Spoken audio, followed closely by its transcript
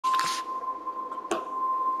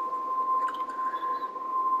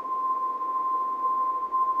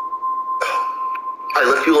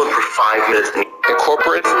fuel him for 5 minutes.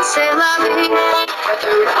 Incorporate. Oh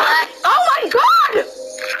my God!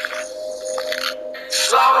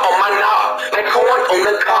 Slop on my knob, like corn on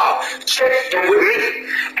the cob. Check in with me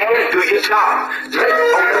and do your job. Let on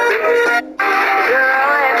the bed. Girl,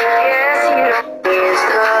 let me guess you don't get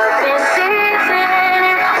stuff in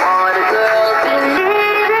season. All the girls be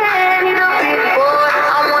needing. Need a big boy.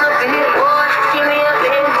 I want a big boy. Give me a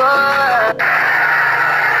big boy.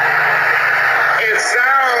 It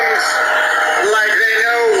sounds like they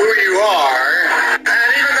know who you are. And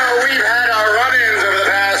even though we've had our run-ins over the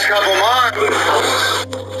past couple months.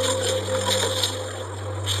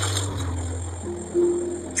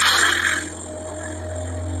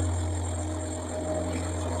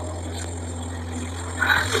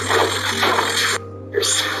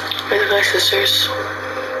 With my sisters.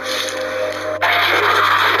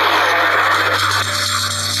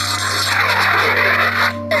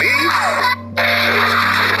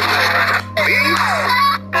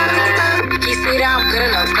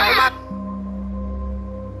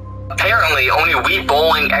 Apparently, only we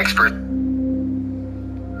bowling experts.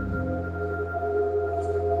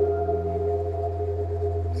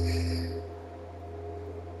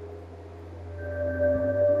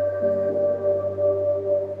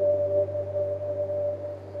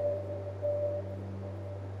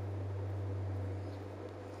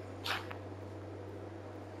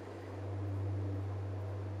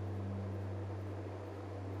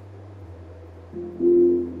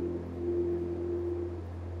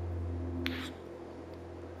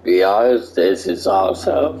 Be honest, this is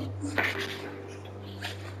awesome.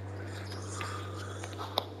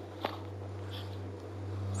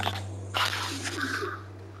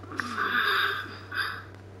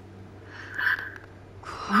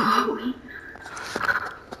 Chloe.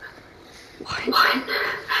 What?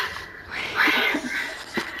 Where?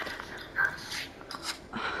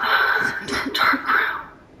 The dark room.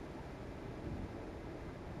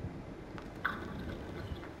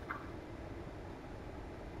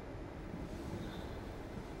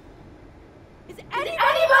 Is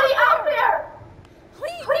anybody out there?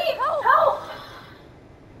 Please help!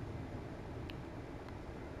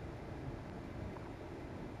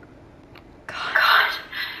 God,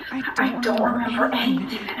 I don't remember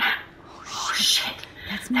anything. Oh shit,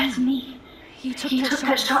 that's me. He took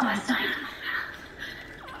that shot last night.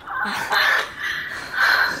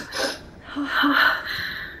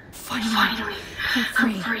 Finally, I'm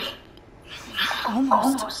free.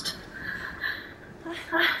 Almost.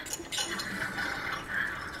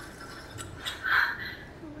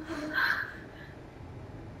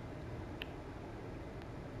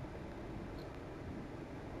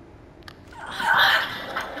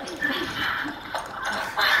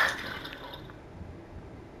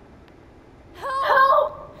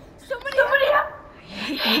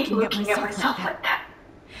 I hate looking at myself like that.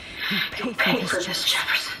 You pay for this,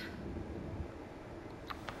 Jefferson.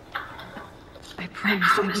 I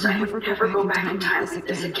promise I would never go back in time like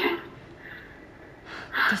this again.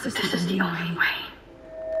 This is the only way.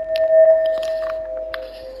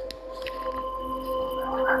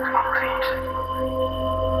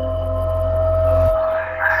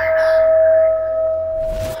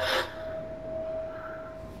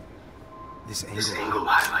 This angle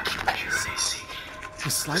highlights your purity.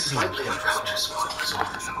 It's slightly unconscious as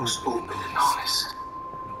often the most open and honest.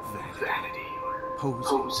 No vanity or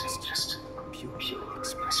posing, just pure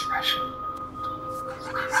expression.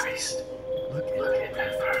 Christ, look at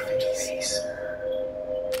that perfect face.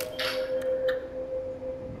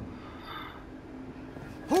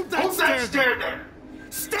 Hold that stare there!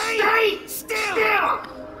 Stay still!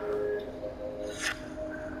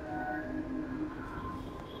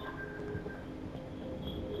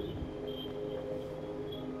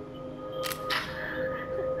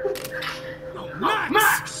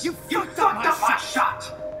 Max! You fucked up my shot!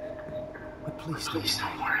 But please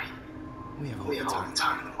don't worry. We have all the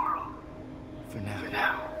time in the world. For now,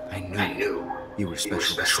 I knew you were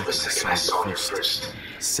special the second I saw your first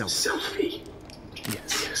selfie.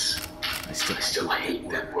 Yes. I still hate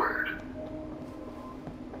that word.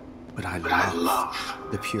 But I love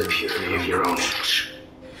the purity of your own image.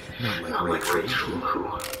 Not like Rachel, who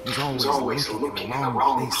was always looking in the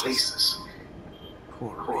wrong places.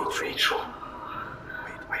 Poor Rachel.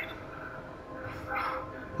 Wait.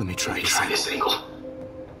 Let me try this angle.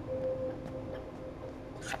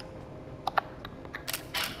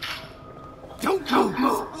 Don't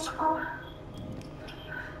move!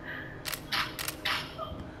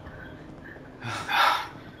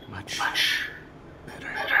 Much better.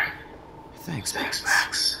 Thanks,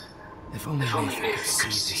 Max. If only Nathan could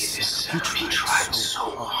see this. He tried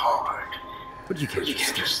so hard. But you can't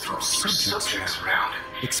just throw subjects around.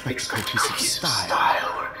 Expect cohesive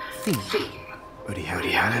style or theme. But he had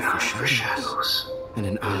an eye for shadows. And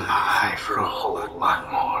an eye for a whole lot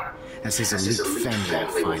more. As his elite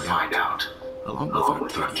family will find out. Along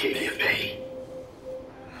with Arcadia Bay.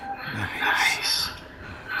 Nice.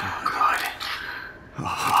 Oh, good.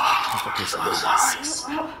 Oh, look at those eyes.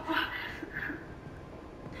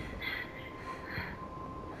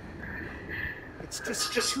 It's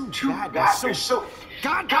just too bad. You're so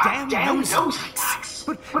goddamn nosy.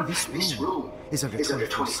 But this room is under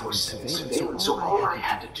 24/7 surveillance, so all I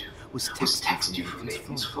had to do was text you from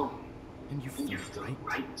Nathan's phone. And you flew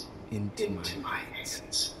right into my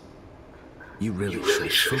hands. You really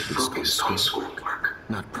should focus on schoolwork,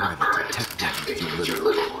 not private detective, your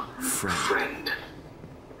little friend.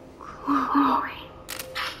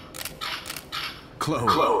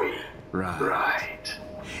 Chloe. Right.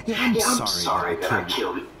 Yeah, I'm sorry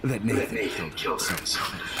that Nathan killed her in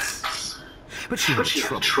self-defense. But she had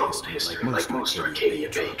a troubled history like most Arcadia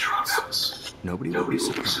Bay dropouts. Nobody will be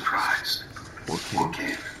surprised. Or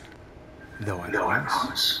can. Though I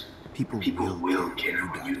promise, people will care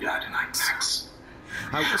when you die tonight, Max.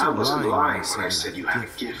 I wasn't lying when I said you had a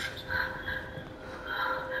gift.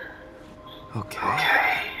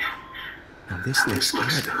 Okay. Now this looks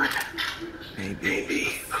good.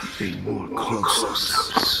 Maybe a bit more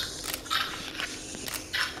close-ups.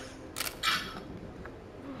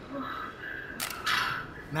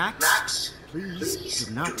 Max, please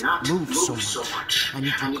do not move so much. I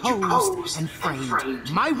need you posed and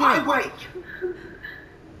framed my way.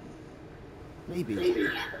 Maybe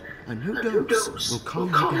a new dose will calm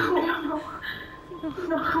you down.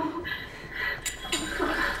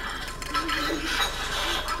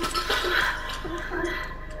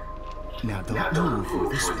 Now don't move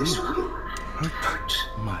or this will hurt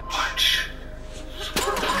much.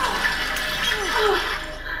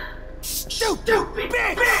 Stupid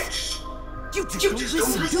bitch! You just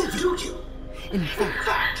don't listen, do you? In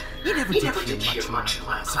fact, you never did hear much in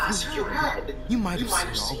my class. If you had, you might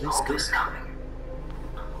have seen all this coming.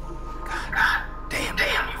 God damn,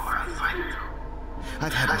 you are a fighter.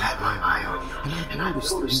 I've had my eye on you, and I've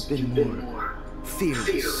noticed that you've been more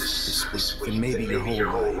fearless this week than maybe your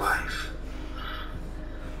whole life.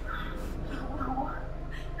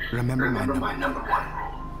 Remember my number one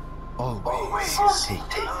rule. Always take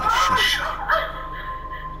a shot.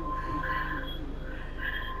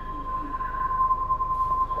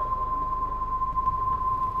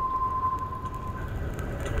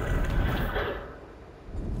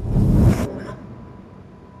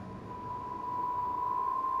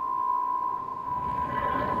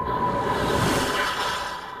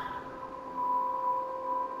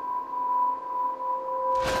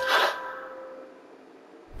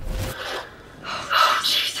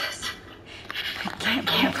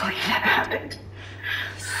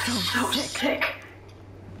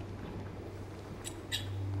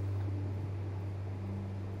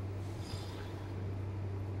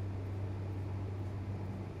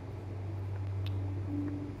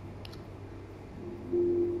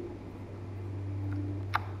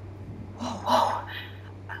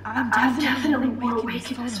 I'm definitely more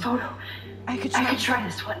awake in this photo. I could try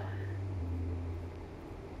this one.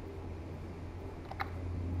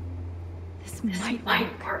 This might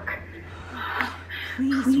work.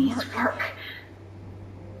 Please work.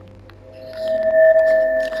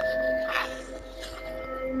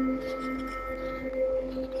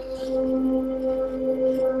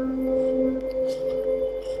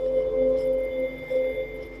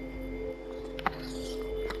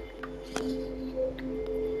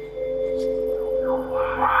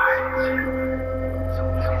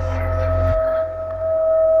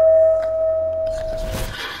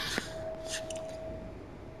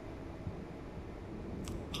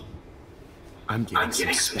 I'm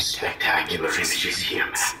getting some spectacular images here,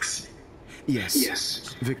 Max.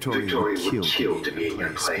 Yes, Victoria would kill to be in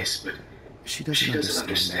your place, but she doesn't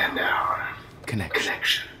understand our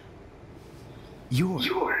connection. You're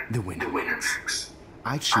the winner, Max.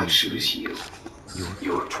 I choose you.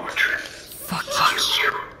 Your portrait. Fuck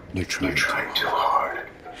you. You're trying too hard.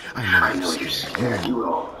 I know you're scared. You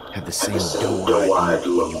all have the same doe-eyed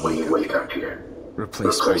look when you wake up here.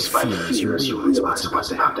 Replaced by fear as you realize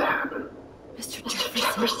what's about to happen. Mr.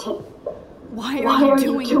 Jefferson, why are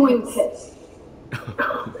you doing this?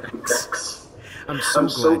 Max, I'm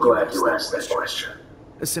so glad you asked that question.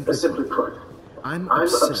 Simply put, I'm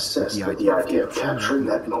obsessed with the idea of capturing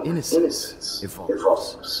that moment. Innocence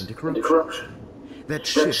evolves into corruption. That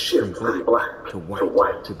shift from black to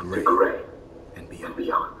white to gray and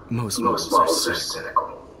beyond. Most models are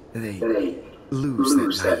cynical. They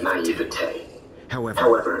lose that naivete.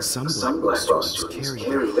 However, some Blackwell students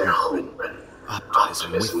carry their hope and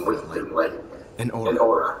optimism with them like an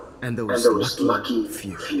aura. And those lucky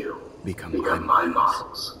few become my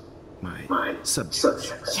models. My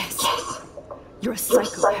subjects. Yes. You're a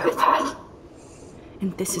psychopath.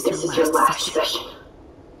 And this is your last session.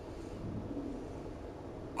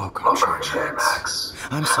 Welcome, Chair Max.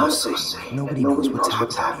 I'm so sorry. Nobody knows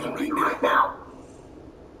what's happening to you right now.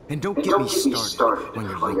 And don't get me started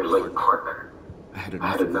on your late partner. I had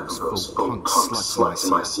enough of those punk sluts in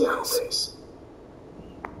my Seattle days.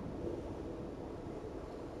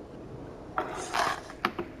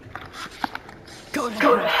 Go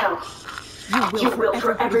to hell. You will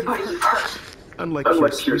for everybody you've hurt. Unlike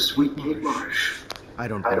your sweet Kate Marsh, I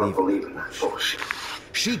don't believe in that bullshit.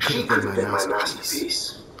 She could have been my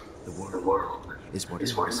masterpiece. The world is what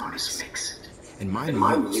is makes it. And my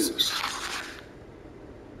muse.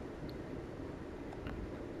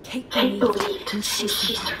 Kate believed and she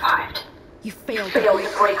survived. You failed to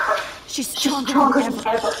break her. She's stronger than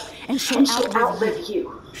ever. And she'll outlive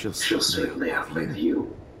you. She'll certainly outlive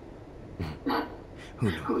you.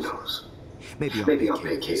 Who knows? Maybe I'll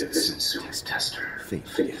pay Kate a visit soon to test her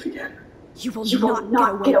faith again. You will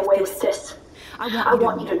not get away with this. I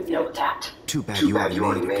want you to know that. Too bad you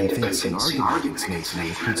already made a convincing argument against Nathan in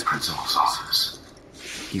the principal's office.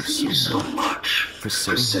 Thank you so much for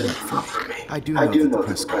setting up for me. I do know that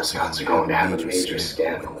the Prescotts are going to have a major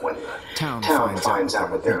scandal when the town finds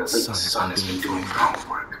out that their elite son has been doing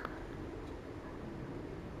homework.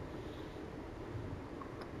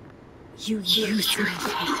 You used me.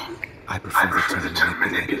 I prefer the term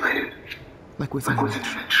manipulated. Like with an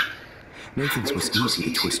image. Nathan's was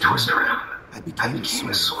easy to twist around. I became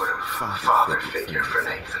a sort of father figure for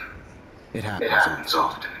Nathan. It happens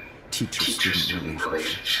often in teacher-student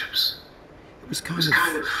relationships. It was kind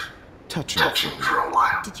of touching for a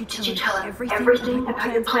while. Did you tell him everything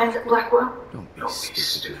about your plans at Blackwell? Don't be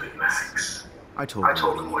stupid, Max. I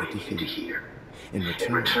told him what he needed to hear. In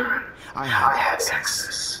return, I had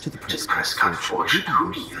access to the Prescott fortune.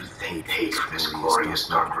 Who do you think paid for this glorious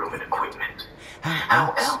darkroom and equipment?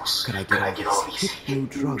 How else could I get all these hidden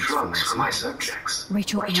new drugs for my subjects?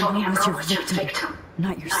 Rachel Amber was your victim,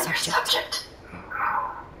 not your subject.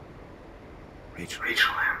 Oh. Rachel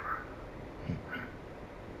Amber.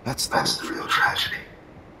 That's the real tragedy.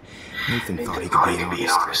 Nathan thought he could be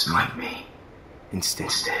honest like me.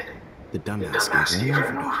 Instead, the dumbass gave her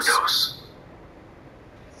an overdose.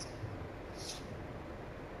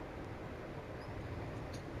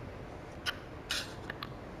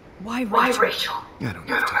 Why Rachel? I don't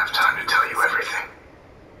have time to tell you everything.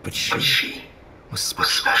 But she was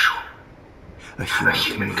special. A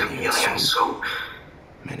human chameleon, so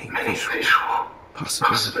many visual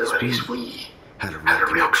possibilities. We had a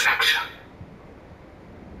real connection.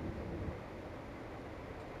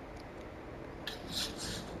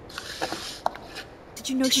 Did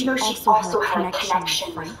you know she also had a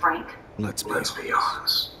connection with Frank? Let's be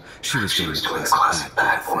honest. She was doing the classic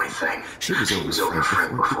bad boy thing. She was over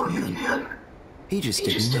Frank before he began. He just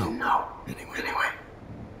didn't know. Anyway.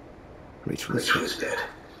 Rachel is dead.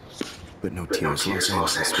 But no tears.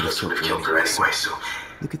 Los Angeles would have killed her anyway, so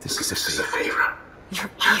look at this as a favor.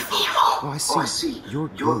 You're evil. Oh, I see. You're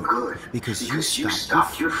good. Because you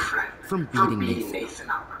stopped your friend from beating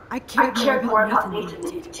Nathan up. I cared more about Nathan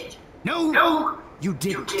than you did. No, you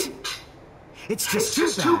didn't. It's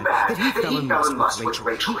just too bad that he fell in love with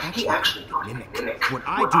Rachel. He actually mimicked what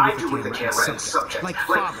I do with the camera and subject, like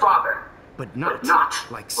father, but not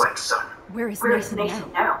like son. Where is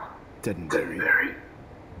Nathan now? Dead and buried.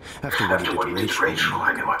 After what he did to Rachel,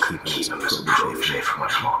 I knew I couldn't keep him as a protege for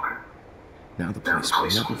much longer. Now the police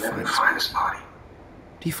will never find his body.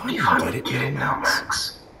 Do you finally get it now,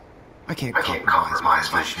 Max? I can't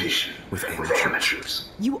compromise my vision with amateurs.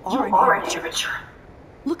 You are an amateur.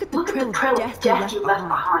 Look at the trail of death you left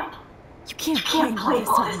behind. You can't play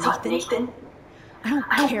all this on Nathan. I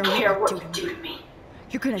don't care what you do to me.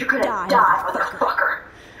 You're gonna die, motherfucker.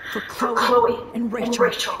 For Chloe and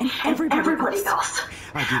Rachel and everybody else.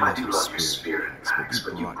 I do love your spirit, Max,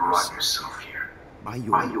 but you brought yourself here by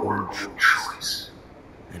your own choice.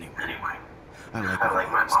 Anyway, I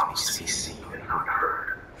like my moms to be seen and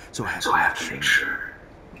heard. So I have to make sure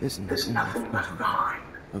there's nothing left behind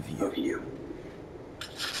of you.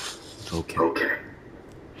 Okay.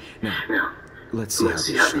 Now, let's see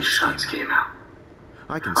how these shots came out.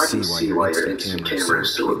 I can see why your instant camera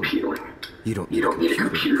is so appealing. You don't need a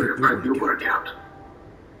computer to prep your workout.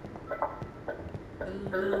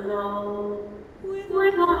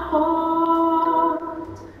 With a heart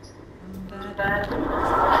that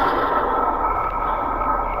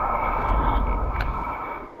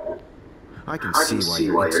I can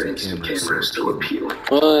see why your instant camera is so appealing.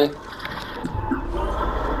 Why?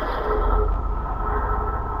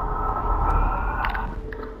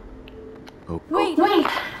 Oh. Wait!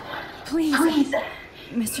 Please.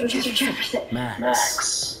 Mr. Jefferson.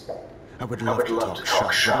 Max. I would love to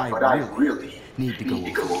talk shop, but I really need to go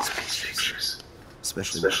over these pictures.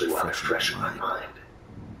 Especially while they're fresh in my mind.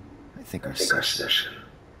 I think our session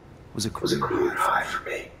was a career high for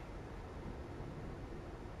me.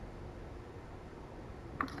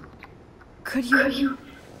 Could you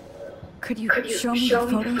show me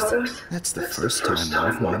the photos? That's the first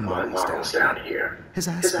time one of my moms down here has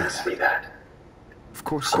asked me that. Of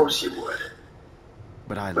course you would.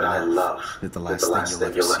 But I love that the last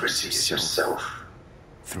thing you'll ever see is yourself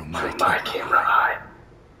through my camera eye.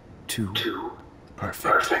 Too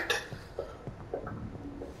perfect.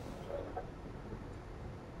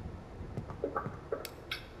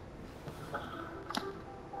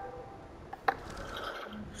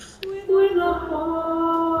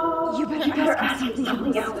 You better ask me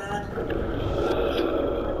something else.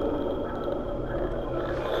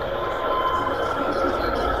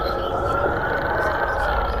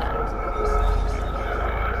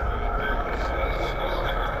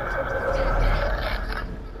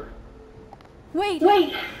 Wait!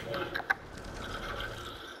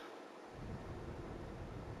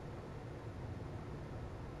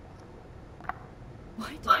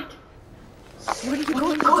 What are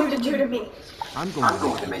you going to do to me? I'm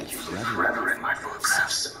going to make you forever in my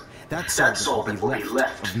photographs. That's all that will be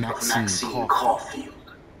left of Maxine Caulfield.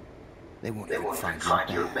 They won't even find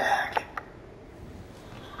your bag.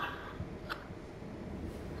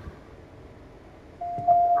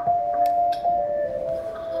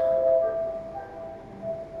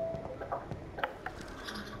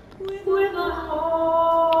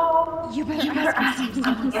 You better ask me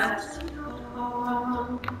something else.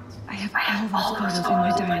 I have all those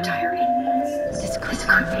photos in my diary. This could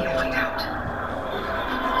be a way out.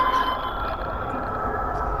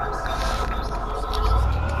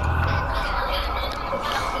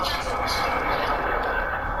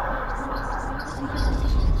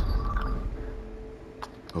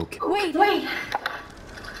 Okay. Wait!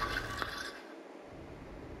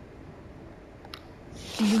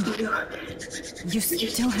 You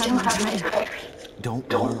still have my diary.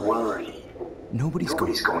 Don't worry. Nobody's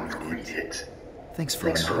going to read it. Thanks for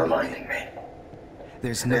reminding me.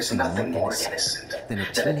 There's nothing more innocent than a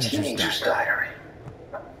teenager's diary.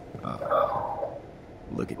 Oh,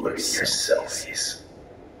 look at your selfies.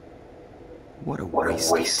 What a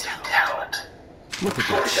waste of talent. Look at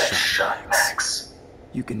that shot, Max.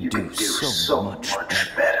 You can do so much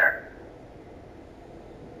better.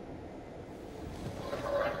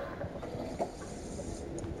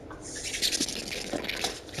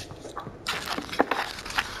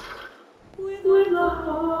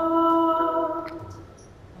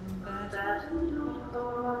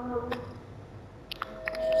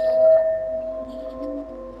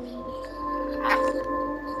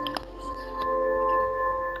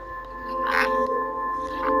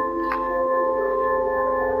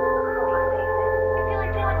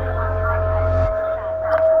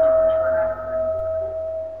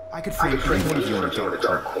 I could frame one of you in a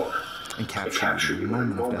dark corner and capture your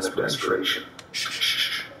moment of desperation.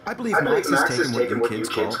 Shh. I believe Max has taken what you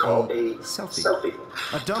kids call a selfie.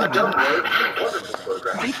 A dumb wonderful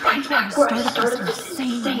photograph. People have started this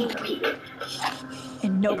insane week.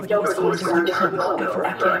 And nobody was going to hurt ever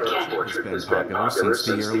again. It's been popular since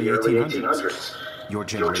the early 1800s. Your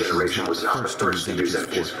generation was not the first to use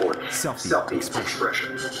images for selfie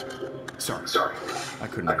expression. Sorry, I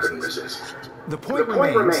couldn't resist. The point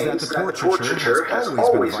remains that the portraiture has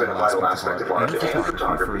always been a vital aspect of art and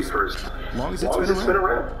photography for as long as it's been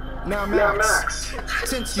around. Now, Max,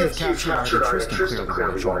 since you've captured our interest and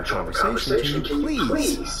clearly want to join our conversation, can you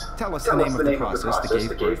please tell us the name of the process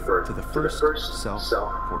that gave birth to the first self-portraits?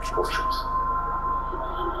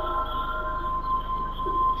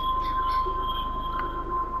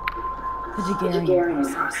 The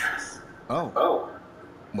Daguerrean process. Oh.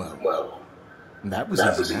 Well, that was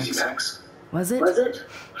easy, Max. Was it?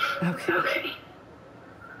 Okay.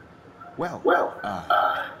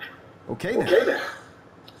 Okay then.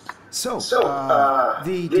 So,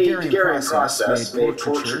 the Daguerrean process made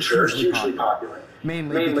portraiture hugely popular,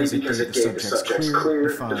 mainly because it gave the subjects clear,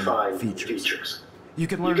 defined features. You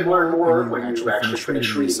can learn more when you actually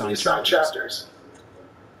finish reading the assigned chapters.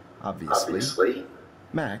 Obviously,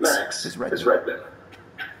 Max has read them.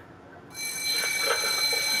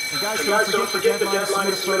 Guys, don't forget the deadline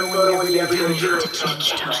to submit a photo when the everyday hero To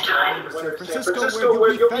change time. San Francisco,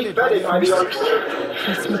 where you'll be feted by the artist.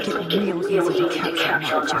 Let's make it real easy to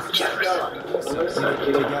capture Mark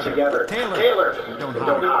Jefferson. Together. Taylor, don't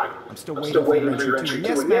hide. I'm still waiting for your entry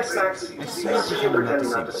too. And yes, Max, I see you pretending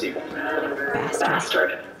not to see me.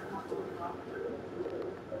 Bastard.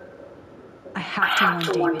 I have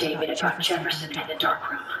to warn David about Jefferson in the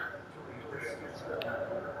dark room.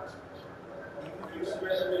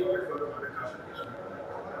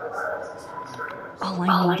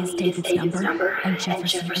 All I need is David's number, and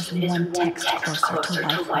Jefferson is one text closer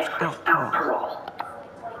to life without parole.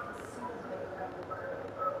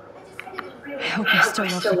 I hope I still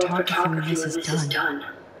love photography when this is done.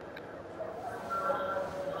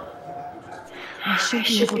 I should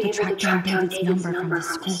be able to track down David's number from the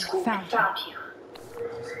school who found you.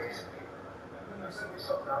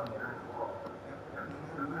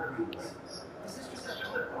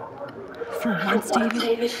 For once,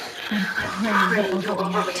 David, I'm praying you'll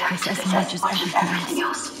overreact this as much as everything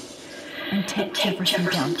else. And take Jefferson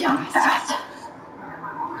down fast.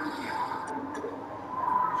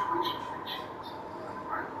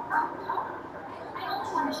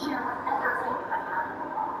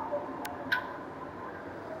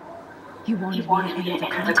 You wanted me to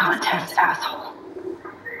enter the contest, asshole.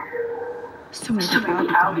 So maybe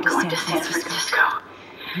I'll be going to San Francisco.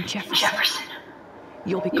 And Jefferson.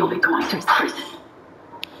 You'll be going to prison.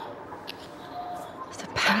 The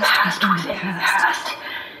past was in the past.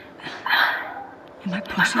 Am I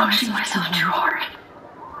pushing myself too hard?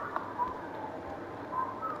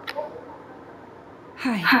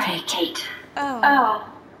 Hi, Kate. Oh.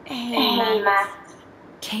 Hey, Max.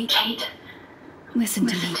 Kate. Listen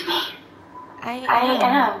to me. I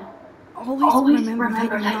am. Always remember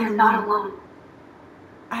that you're not alone.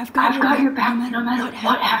 I've got your back no matter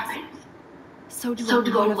what happens. So do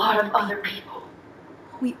a lot of other people.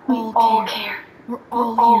 We all care. We're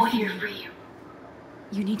all here for you.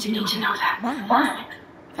 You need to know that. Why?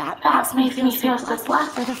 That makes me feel so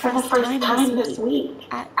blessed for the first time this week.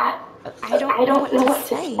 I don't know what to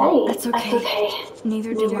say. That's okay.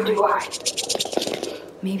 Neither do I.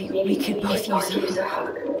 Maybe we could both use a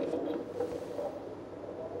hug.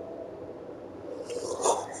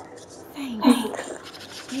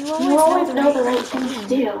 Thanks. You always know the right thing to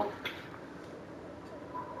do.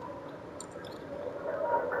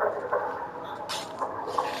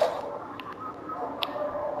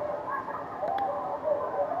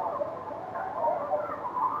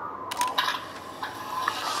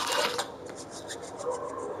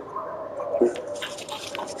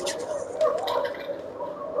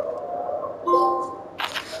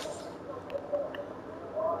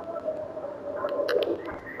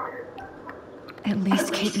 At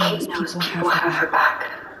least Kate knows people have her back.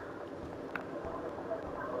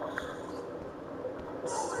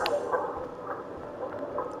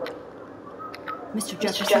 Mr.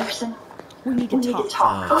 Jefferson? We need to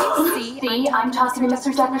talk. See, I'm talking to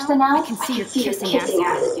Mr. Jefferson now. I can see you're kissing ass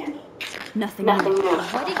again. Nothing new.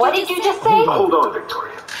 What did you just say? Hold on,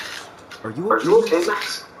 Victoria. Are you okay,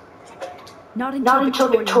 Max? Not until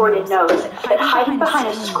Victoria knows that hiding behind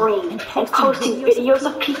a screen and posting videos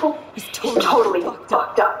of people is totally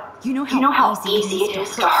fucked up. You know how easy it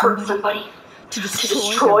is to hurt somebody? To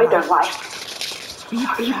destroy their life?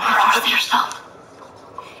 Are you proud of yourself?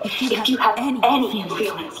 If you have any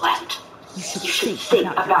feelings left, you should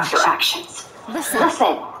think about your actions. Listen.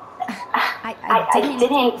 I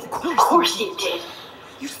didn't. Of course you did.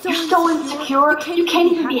 You're so insecure, you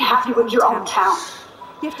can't even be happy with your own town.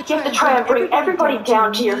 You have to try and bring everybody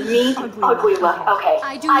down to your mean, ugly level. Okay,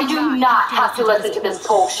 I do not have to listen to this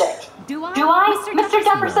bullshit. Do I, Mr.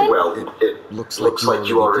 Jefferson? Well, it looks like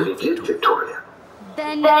you already did, Victoria.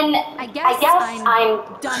 Then I guess I'm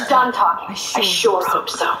done talking. I sure hope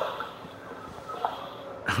so.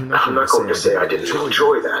 I'm not going to say I didn't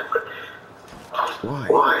enjoy that, but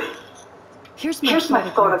why? Here's my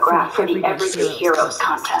photograph for the Everyday Heroes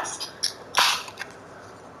contest.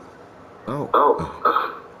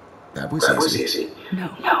 That was easy.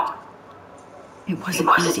 No. It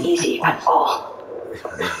wasn't easy at all.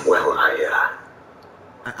 Well,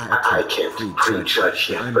 I can't prejudge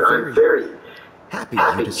yet, but I'm very happy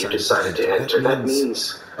you decided to enter. That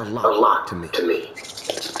means a lot to me.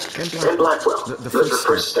 And Blackwell, the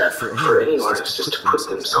first step for any artist is to put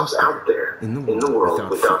themselves out there in the world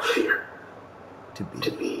without fear.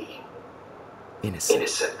 To be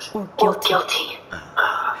innocent. Or guilty.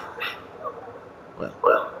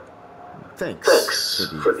 Well, thanks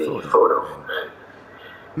for the photo.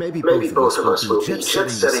 Maybe both of us will be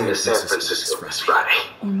jet-setting to San Francisco this Friday.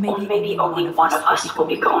 Or maybe only one of us will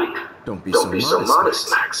be going. Don't be so modest,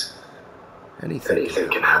 Max. Anything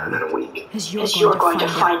can happen in a week. As you're going to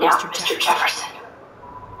find out, Mr. Jefferson.